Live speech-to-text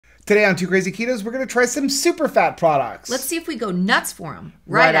Today on Two Crazy Ketos, we're going to try some super fat products. Let's see if we go nuts for them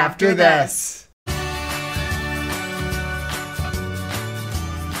right after this.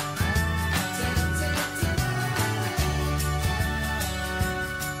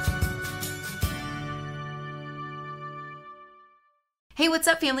 Hey, what's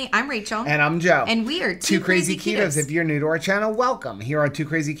up, family? I'm Rachel. And I'm Joe. And we are Two Crazy Ketos. If you're new to our channel, welcome. Here on Two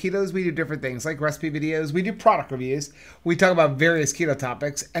Crazy Ketos, we do different things like recipe videos, we do product reviews, we talk about various keto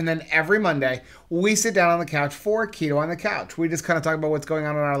topics, and then every Monday, we sit down on the couch for Keto on the Couch. We just kind of talk about what's going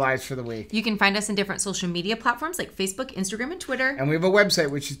on in our lives for the week. You can find us in different social media platforms like Facebook, Instagram, and Twitter. And we have a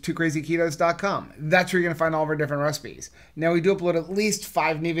website, which is twocrazyketos.com. That's where you're going to find all of our different recipes. Now, we do upload at least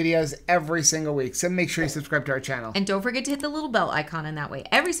 5 new videos every single week, so make sure you subscribe to our channel. And don't forget to hit the little bell icon, and that way,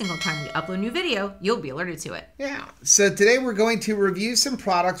 every single time we upload a new video, you'll be alerted to it. Yeah. So today we're going to review some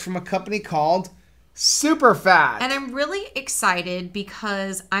products from a company called Superfat. And I'm really excited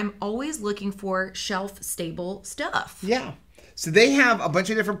because I'm always looking for shelf-stable stuff. Yeah. So they have a bunch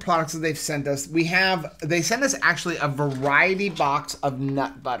of different products that they've sent us. They sent us actually a variety box of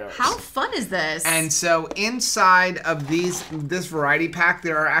nut butters. How fun is this? And so inside of this variety pack,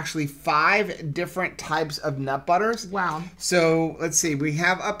 there are actually 5 different types of nut butters. Wow. So let's see. We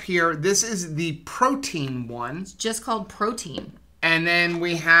have up here, this is the protein one. It's just called protein. And then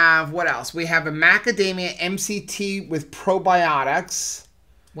we have, what else? We have a macadamia MCT with probiotics.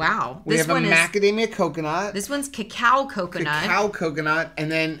 Wow. We have a macadamia coconut. This one's cacao coconut. Cacao coconut.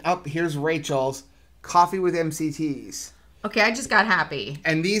 And then here's Rachel's coffee with MCTs. Okay, I just got happy.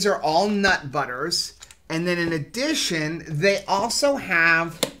 And these are all nut butters. And then in addition, they also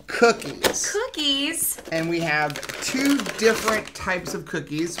have cookies. Cookies. And we have 2 different types of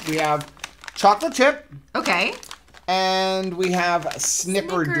cookies. We have chocolate chip. Okay. And we have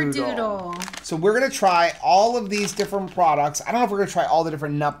Snickerdoodle. Snickerdoodle. So we're going to try all of these different products. I don't know if we're going to try all the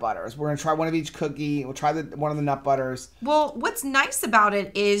different nut butters. We're going to try one of each cookie. We'll try one of the nut butters. Well, what's nice about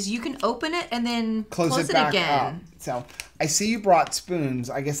it is you can open it and then close it back again. Up. So I see you brought spoons.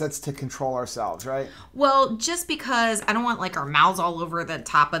 I guess that's to control ourselves, right? Well, just because I don't want like our mouths all over the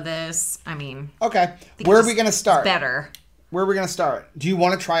top of this. I mean. Okay. Where are we going to start? Better. Where are we going to start? Do you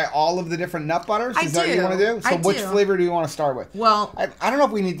want to try all of the different nut butters? Is that what you want to do? So which flavor do you want to start with? Well, I don't know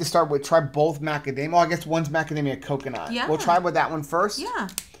if we need to start with, try both macadamia. Well, I guess one's macadamia coconut. Yeah. We'll try with that one first. Yeah.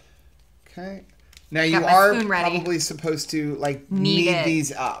 Okay. Now you are probably supposed to like knead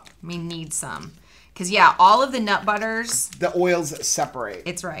these up. We need some. Because yeah, all of the nut butters. The oils separate.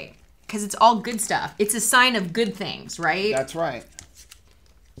 It's right. Because it's all good stuff. It's a sign of good things, right? That's right.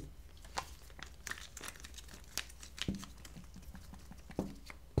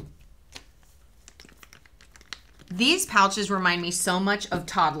 These pouches remind me so much of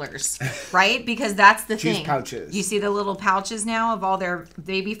toddlers, right? Because that's the thing. Juice pouches. You see the little pouches now of all their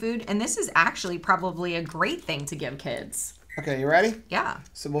baby food? And this is actually probably a great thing to give kids. Okay, you ready? Yeah.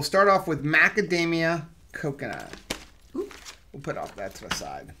 So we'll start off with macadamia coconut. Ooh. We'll put off that to the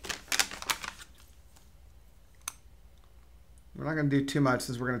side. We're not going to do too much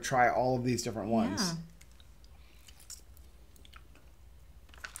since we're going to try all of these different ones. Yeah.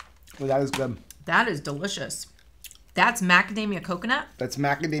 Well, that is good. That is delicious. That's macadamia coconut? That's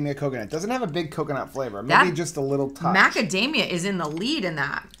macadamia coconut. It doesn't have a big coconut flavor. Maybe just a little touch. Macadamia is in the lead in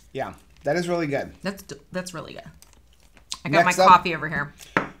that. Yeah, that is really good. That's really good. I got my coffee over here.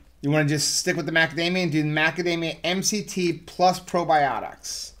 You want to just stick with the macadamia and do macadamia MCT plus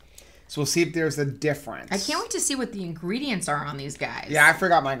probiotics. So we'll see if there's a difference. I can't wait to see what the ingredients are on these guys. Yeah, I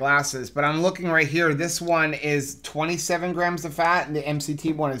forgot my glasses, but I'm looking right here. This one is 27 grams of fat, and the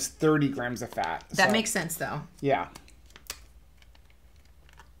MCT one is 30 grams of fat. That makes sense, though. Yeah.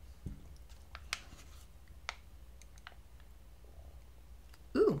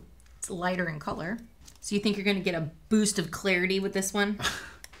 Ooh, it's lighter in color. So you think you're going to get a boost of clarity with this one?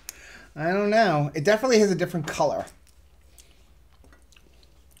 I don't know. It definitely has a different color.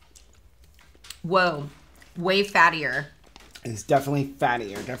 Whoa, way fattier. It's definitely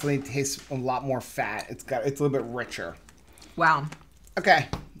fattier. Definitely tastes a lot more fat. It's a little bit richer. Wow. Okay,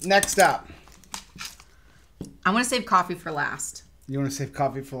 next up. I want to save coffee for last. You want to save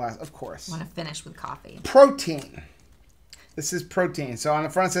coffee for last? Of course. I want to finish with coffee. Protein. This is protein. So on the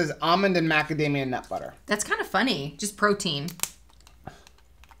front it says almond and macadamia nut butter. That's kind of funny. Just protein.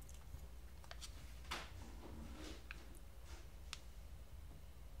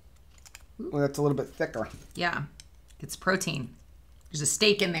 Well, that's a little bit thicker. Yeah, it's protein. There's a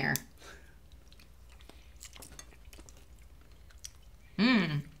steak in there.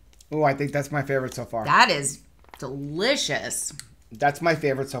 Mmm. Oh, I think that's my favorite so far. That is delicious. That's my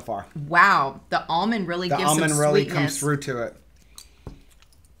favorite so far. Wow, the almond really gives some sweetness. The almond really comes through to it.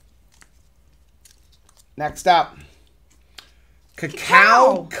 Next up,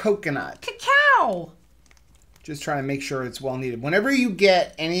 cacao coconut. Cacao. Just trying to make sure it's well needed. Whenever you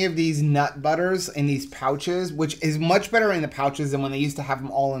get any of these nut butters in these pouches, which is much better in the pouches than when they used to have them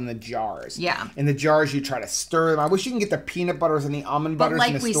all in the jars. Yeah. In the jars, you try to stir them. I wish you can get the peanut butters and the almond butters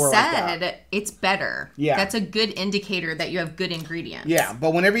in the store like that. But like we said, it's better. Yeah. That's a good indicator that you have good ingredients. Yeah,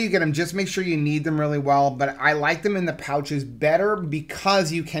 but whenever you get them, just make sure you knead them really well. But I like them in the pouches better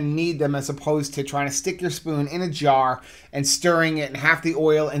because you can knead them as opposed to trying to stick your spoon in a jar and stirring it and half the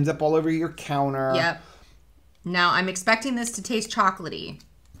oil ends up all over your counter. Yep. Now, I'm expecting this to taste chocolatey.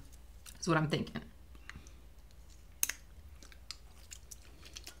 That's what I'm thinking.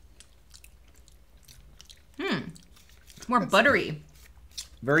 It's more buttery.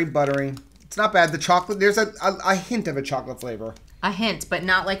 Very buttery. It's not bad. The chocolate, there's a hint of a chocolate flavor. A hint, but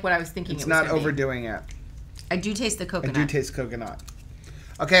not like what I was thinking It's it was not gonna be. overdoing it. I do taste the I coconut. do taste coconut.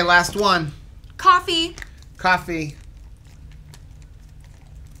 Okay, last one. Coffee. Coffee.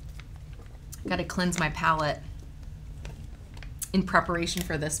 Got to cleanse my palate in preparation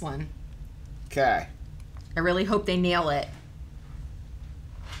for this one. Okay. I really hope they nail it.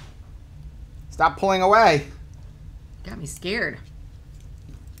 Stop pulling away. Got me scared.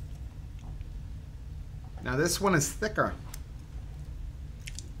 Now this one is thicker.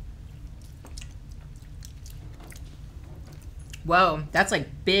 Whoa, that's like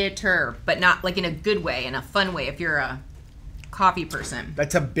bitter, but not like in a good way, in a fun way if you're a coffee person.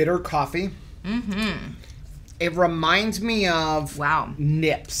 That's a bitter coffee. Mm-hmm. It reminds me of Wow.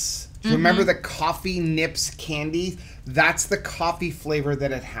 Nips. Remember the coffee Nips candy? That's the coffee flavor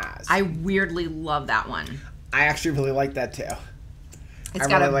that it has. I weirdly love that one. I actually really like that too. It's I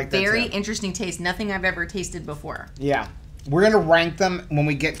got really a like that very too. interesting taste. Nothing I've ever tasted before. Yeah. We're going to rank them when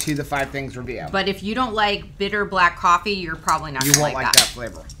we get to the 5 things review. But if you don't like bitter black coffee, you're probably not You going to won't like that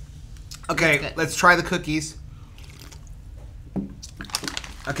flavor. Okay, let's try the cookies.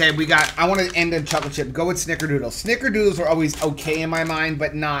 Okay, I want to end in chocolate chip. Go with snickerdoodles. Snickerdoodles are always okay in my mind,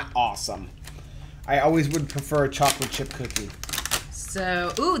 but not awesome. I always would prefer a chocolate chip cookie.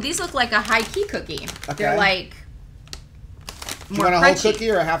 So, ooh, these look like a high-key cookie. Okay. They're like Do you more want a crunchy. whole cookie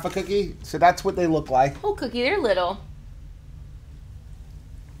or a half a cookie? So that's what they look like. Whole cookie, they're little.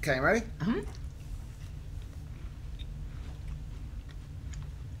 Okay, ready?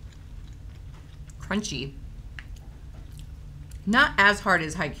 Crunchy. Not as hard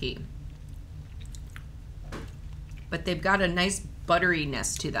as high key. But they've got a nice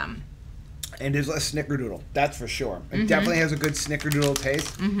butteriness to them. And it's a snickerdoodle, that's for sure. It definitely has a good snickerdoodle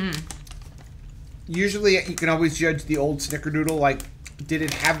taste. Usually you can always judge the old snickerdoodle, like, did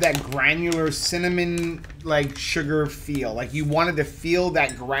it have that granular cinnamon, like, sugar feel? Like, you wanted to feel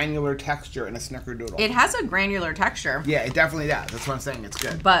that granular texture in a snickerdoodle. It has a granular texture. Yeah, it definitely does. That's what I'm saying. It's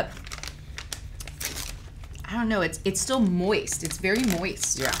good. But I don't know, it's still moist. It's very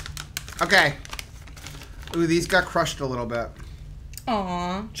moist. Yeah. Okay. Ooh, these got crushed a little bit.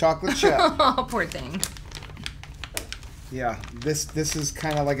 Aww. Chocolate chip. Oh, poor thing. Yeah, this is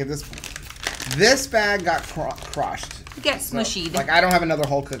kind of like this bag got crushed. Get So, smushied. like, I don't have another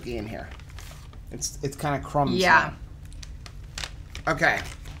whole cookie in here. It's kind of crumbs. Yeah. now. Okay.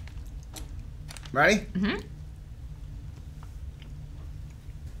 Ready?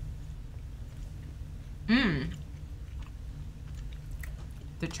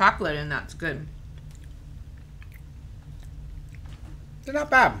 The chocolate in that's good. They're not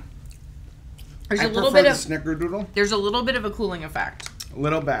bad. There's I a little prefer bit the of snickerdoodle. there's a little bit of a cooling effect. A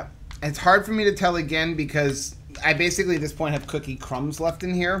little bit. It's hard for me to tell again because I basically at this point have cookie crumbs left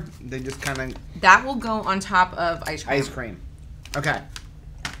in here. They just kind of That will go on top of ice cream. ice cream. Okay.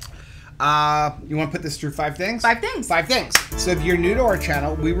 You want to put this through 5 things? 5 things. 5 things. So if you're new to our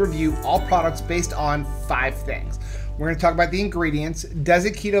channel, we review all products based on 5 things. We're going to talk about the ingredients. Does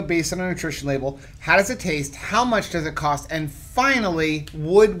it keto based on a nutrition label? How does it taste? How much does it cost? And finally,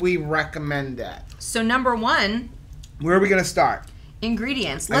 would we recommend it? So number 1, Where are we going to start?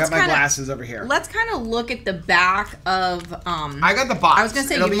 ingredients. I got my glasses over here. Let's kind of look at the back of I got the box. I was gonna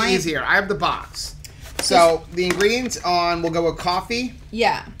say, it'll you be might- easier. I have the box. So the ingredients we'll go with coffee.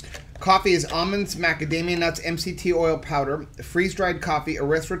 Yeah. Coffee is almonds, macadamia nuts, MCT oil powder, freeze-dried coffee,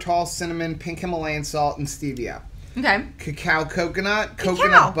 erythritol, cinnamon, pink Himalayan salt, and stevia. Okay. Cacao coconut,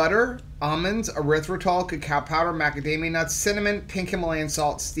 coconut butter, almonds, erythritol, cacao powder, macadamia nuts, cinnamon, pink Himalayan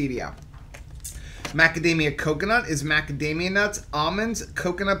salt, stevia. Macadamia coconut is macadamia nuts, almonds,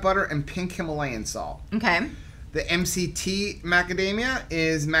 coconut butter, and pink Himalayan salt. Okay. The MCT macadamia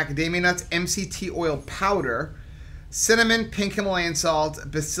is macadamia nuts, MCT oil powder, cinnamon, pink Himalayan salt,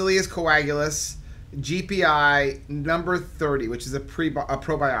 Bacillus coagulus, GPI number 30, which is a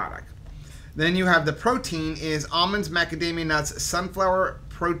probiotic. Then you have the protein is almonds, macadamia nuts, sunflower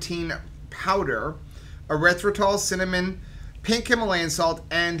protein powder, erythritol, cinnamon, pink Himalayan salt,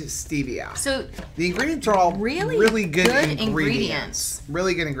 and stevia. So the ingredients are all really good ingredients.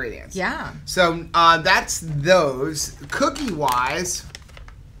 Really good ingredients. Yeah. So that's those. Cookie-wise,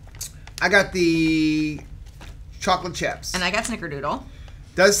 I got the chocolate chips. And I got snickerdoodle.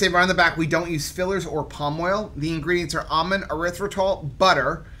 Does say right on the back, we don't use fillers or palm oil. The ingredients are almond, erythritol,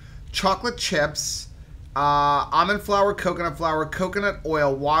 butter, chocolate chips, almond flour, coconut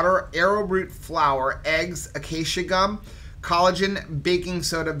oil, water, arrowroot flour, eggs, acacia gum, collagen, baking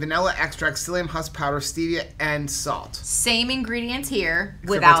soda, vanilla extract, psyllium husk powder, stevia, and salt. Same ingredients here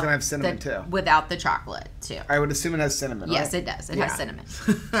Except it's gonna have cinnamon too. Without the chocolate too. I would assume it has cinnamon, right? Yes, it does. It has cinnamon.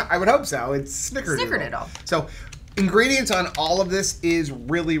 I would hope so. It's snickerdoodle. Snickerdoodle. So ingredients on all of this is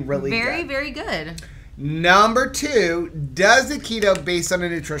really good. Very good. Number 2, does the keto based on a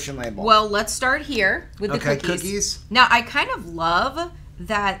nutrition label? Well, let's start here with the cookies. Now, I kind of love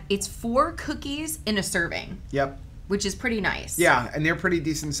that it's 4 cookies in a serving. Yep. Which is pretty nice. Yeah, and they're pretty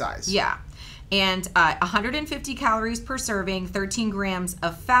decent size. Yeah. And 150 calories per serving, 13 grams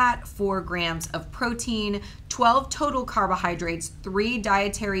of fat, 4 grams of protein, 12 total carbohydrates, 3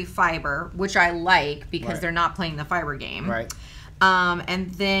 dietary fiber, which I like because they're not playing the fiber game. Right.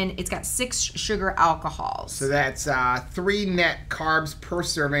 And then it's got 6 sugar alcohols. So that's 3 net carbs per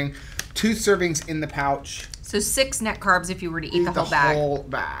serving, 2 servings in the pouch. So 6 net carbs if you were to eat the whole bag. Whole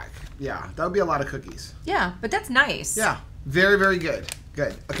bag. Yeah, that would be a lot of cookies. Yeah, but that's nice. Yeah, very good.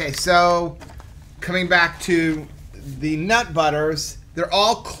 Good. Okay, so coming back to the nut butters, they're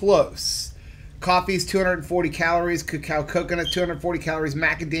all close. Coffee is 240 calories, cacao coconut 240 calories,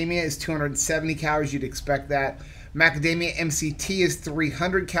 macadamia is 270 calories, you'd expect that. Macadamia MCT is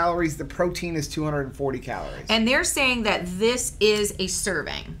 300 calories, the protein is 240 calories. And they're saying that this is a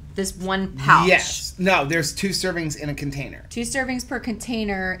serving, this one pouch. Yes. No, there's 2 servings in a container. 2 servings per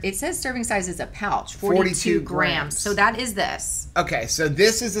container. It says serving size is a pouch, 42 grams. So that is this. Okay, so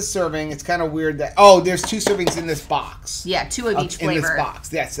this is a serving. It's kind of weird that, there's 2 servings in this box. Yeah, 2 of each flavor. In this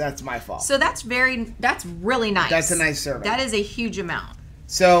box. Yes, that's my fault. So that's really nice. That's a nice serving. That is a huge amount.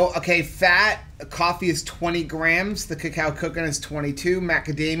 So, okay, fat, coffee is 20 grams, the cacao coconut is 22,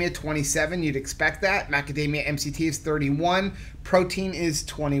 macadamia 27, you'd expect that. Macadamia MCT is 31, protein is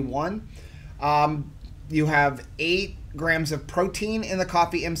 21. You have 8 grams of protein in the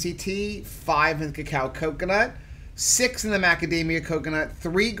coffee MCT, 5 in the cacao coconut, 6 in the macadamia coconut,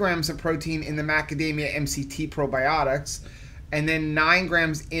 3 grams of protein in the macadamia MCT probiotics, and then 9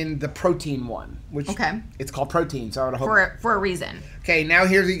 grams in the protein one, which it's called protein, so I would hope. For a reason. Okay, now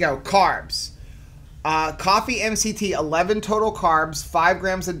here you go. Carbs. Coffee MCT, 11 total carbs, 5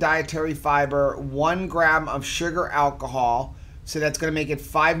 grams of dietary fiber, 1 gram of sugar alcohol. So that's going to make it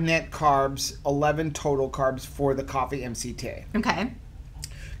 5 net carbs, 11 total carbs for the coffee MCT. Okay.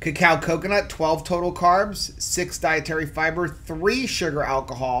 Cacao coconut, 12 total carbs, 6 dietary fiber, 3 sugar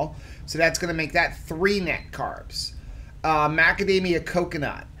alcohol. So that's going to make that 3 net carbs. Macadamia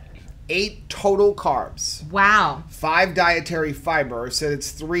coconut, 8 total carbs. Wow. 5 dietary fiber, so it's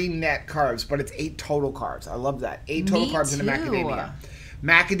 3 net carbs, but it's 8 total carbs. I love that. 8 total carbs in the macadamia.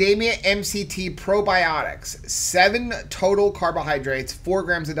 Macadamia MCT probiotics, 7 total carbohydrates, 4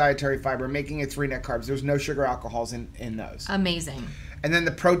 grams of dietary fiber, making it 3 net carbs. There's no sugar alcohols in those. Amazing. And then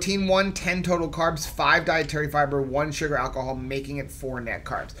the protein one, 10 total carbs, 5 dietary fiber, 1 sugar alcohol, making it 4 net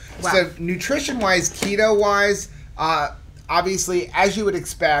carbs. Wow. So nutrition-wise, keto-wise, obviously, as you would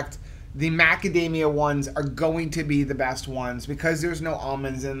expect, the macadamia ones are going to be the best ones because there's no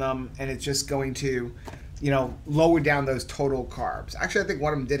almonds in them, and it's just going to, lower down those total carbs. Actually, I think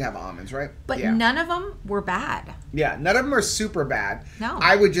one of them did have almonds, right? But none of them were bad. Yeah, none of them are super bad. No.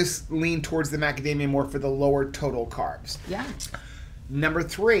 I would just lean towards the macadamia more for the lower total carbs. Yeah. Number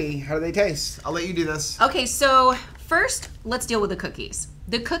 3, how do they taste? I'll let you do this. Okay, so first, let's deal with the cookies.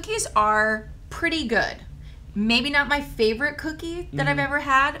 The cookies are pretty good. Maybe not my favorite cookie that I've ever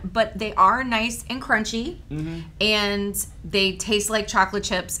had, but they are nice and crunchy, and they taste like chocolate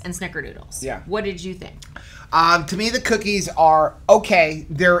chips and snickerdoodles. Yeah. What did you think? To me, the cookies are okay.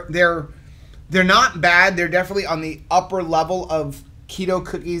 They're not bad. They're definitely on the upper level of keto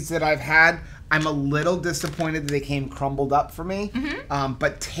cookies that I've had. I'm a little disappointed that they came crumbled up for me,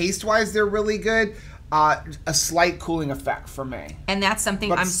 but taste-wise, they're really good. A slight cooling effect for me. And that's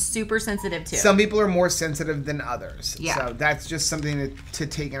something I'm super sensitive to. Some people are more sensitive than others. Yeah. So that's just something to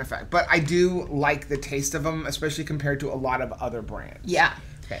take in effect. But I do like the taste of them, especially compared to a lot of other brands. Yeah.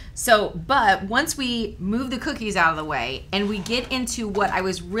 Okay. So, but once we move the cookies out of the way and we get into what I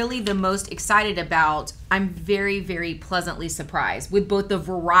was really the most excited about, I'm very, very pleasantly surprised with both the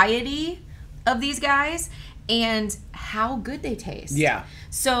variety of these guys and how good they taste. Yeah.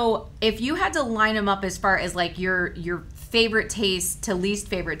 So if you had to line them up as far as like your favorite taste to least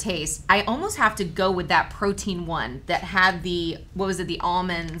favorite taste, I almost have to go with that protein one that had the, what was it, the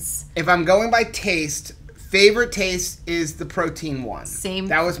almonds. If I'm going by taste, favorite taste is the protein one. Same.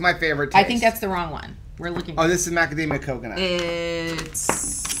 That was my favorite taste. I think that's the wrong one. We're looking. Oh, this is macadamia coconut.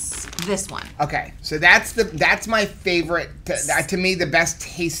 It's this one. Okay, so that's my favorite. To me, the best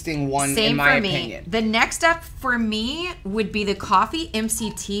tasting one in my opinion. The next up for me would be the coffee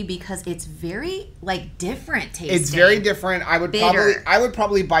MCT because it's very like different tasting. It's very different. I would Bitter.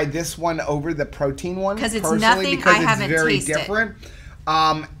 probably buy this one over the protein one because it's personally, nothing I haven't very tasted. Different.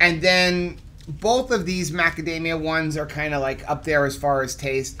 And then both of these macadamia ones are kind of like up there as far as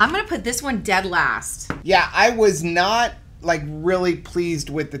taste. I'm gonna put this one dead last. Yeah, I was not like really pleased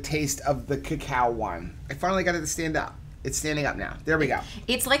with the taste of the cacao one. I finally got it to stand up. It's standing up now. There we go.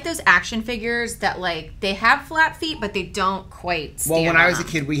 It's like those action figures that like they have flat feet, but they don't quite stand Well, when I was on a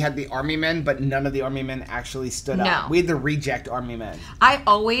kid, we had the army men, but none of the army men actually stood No. up. We had the reject army men. I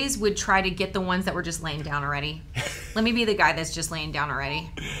always would try to get the ones that were just laying down already. Let me be the guy that's just laying down already.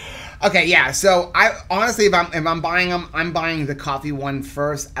 Okay, yeah. So I honestly, if I'm buying them, I'm buying the coffee one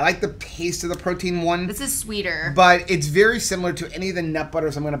first. I like the taste of the protein one. This is sweeter. But it's very similar to any of the nut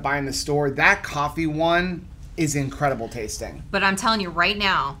butters I'm going to buy in the store. That coffee one is incredible tasting. But I'm telling you right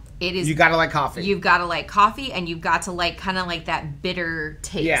now, it is. You got to like coffee. You've got to like coffee, and you've got to like kind of like that bitter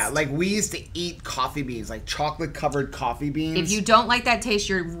taste. Yeah, like we used to eat coffee beans, like chocolate covered coffee beans. If you don't like that taste,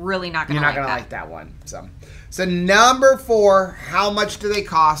 you're really not going to like that. You're not going to like that one. So number 4, how much do they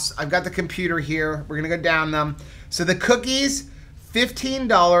cost? I've got the computer here. We're going to go down them. So the cookies,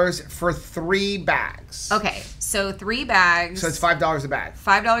 $15 for 3 bags. Okay, so 3 bags. So it's $5 a bag.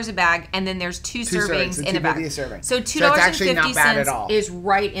 $5 a bag, and then there's two servings in a bag. Serving. So So it's actually not bad at all. $2.50 is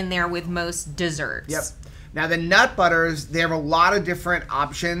right in there with most desserts. Yep. Now the nut butters, they have a lot of different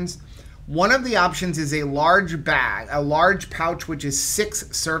options. One of the options is a large bag, a large pouch, which is 6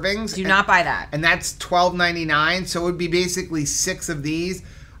 servings. Do not buy that. And that's $12.99. So it would be basically 6 of these.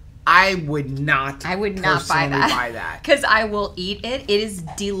 I would not buy buy that. that. Because I will eat it. It is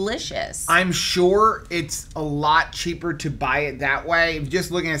delicious. I'm sure it's a lot cheaper to buy it that way.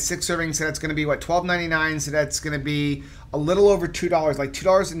 Just looking at 6 servings, so that's going to be, what, $12.99? So that's going to be a little over $2, like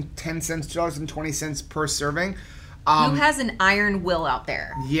 $2.10, $2.20 per serving. Who has an iron will out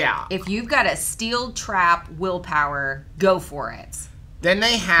there? Yeah. If you've got a steel trap willpower, go for it. Then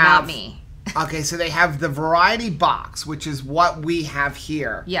they have... Not me. Okay, so they have the variety box, which is what we have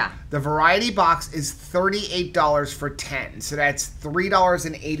here. Yeah. The variety box is $38 for 10. So that's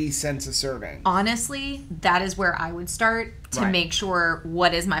 $3.80 a serving. Honestly, that is where I would start to Right. make sure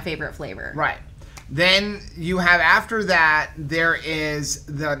what is my favorite flavor. Right. Then you have, after that, there is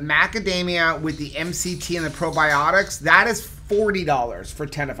the macadamia with the MCT and the probiotics. That is $40 for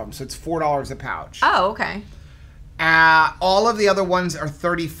 10 of them. So it's $4 a pouch. Oh, okay. All of the other ones are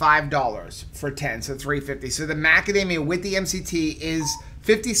 $35 for 10, so $3.50. So the macadamia with the MCT is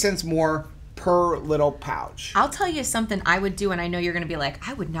 50 cents more per little pouch. I'll tell you something I would do, and I know you're going to be like,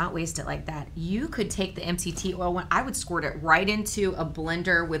 I would not waste it like that. You could take the MCT oil one, I would squirt it right into a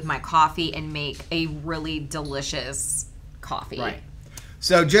blender with my coffee and make a really delicious coffee. Right.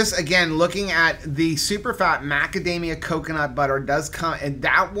 So just, again, looking at the super fat macadamia coconut butter does come, and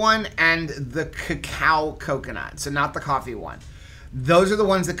that one and the cacao coconut, so not the coffee one. Those are the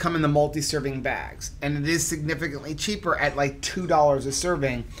ones that come in the multi-serving bags. And it is significantly cheaper at like $2 a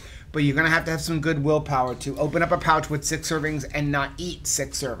serving. But you're going to have some good willpower to open up a pouch with 6 servings and not eat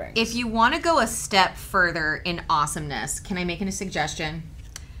 6 servings. If you want to go a step further in awesomeness, can I make a suggestion?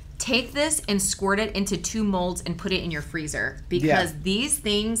 Take this and squirt it into 2 molds and put it in your freezer. Because these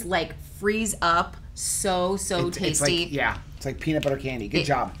things like freeze up so tasty. It's like, it's like peanut butter candy. Good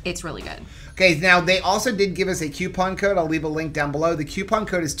job. It's really good. Okay, now they also did give us a coupon code. I'll leave a link down below. The coupon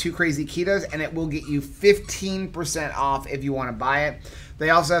code is 2krazyketos, and it will get you 15% off if you want to buy it. They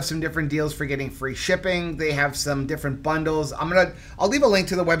also have some different deals for getting free shipping. They have some different bundles. I'll leave a link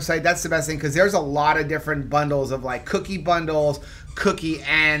to the website. That's the best thing, because there's a lot of different bundles of like cookie bundles, cookie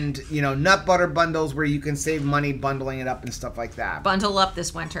and nut butter bundles where you can save money bundling it up and stuff like that. Bundle up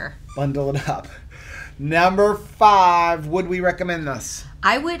this winter. Bundle it up. Number 5, would we recommend this?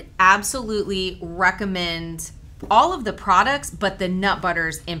 I would absolutely recommend all of the products, but the nut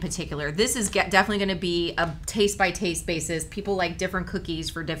butters in particular. This is definitely going to be a taste-by-taste basis. People like different cookies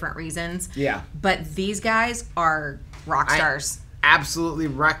for different reasons. Yeah. But these guys are rock stars. I absolutely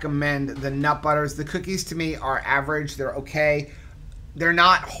recommend the nut butters. The cookies, to me, are average. They're okay. They're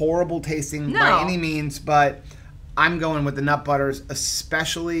not horrible tasting by any means, but I'm going with the nut butters,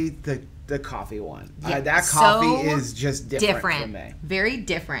 especially the the coffee one. Yeah, That coffee is just different for me. Very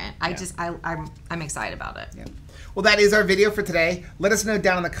different. I'm excited about it. Yeah. Well, that is our video for today. Let us know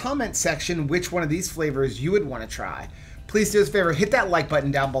down in the comment section which one of these flavors you would want to try. Please do us a favor, hit that like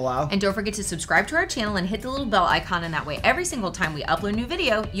button down below. And don't forget to subscribe to our channel and hit the little bell icon, and that way every single time we upload a new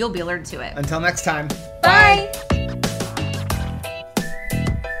video, you'll be alerted to it. Until next time. Bye.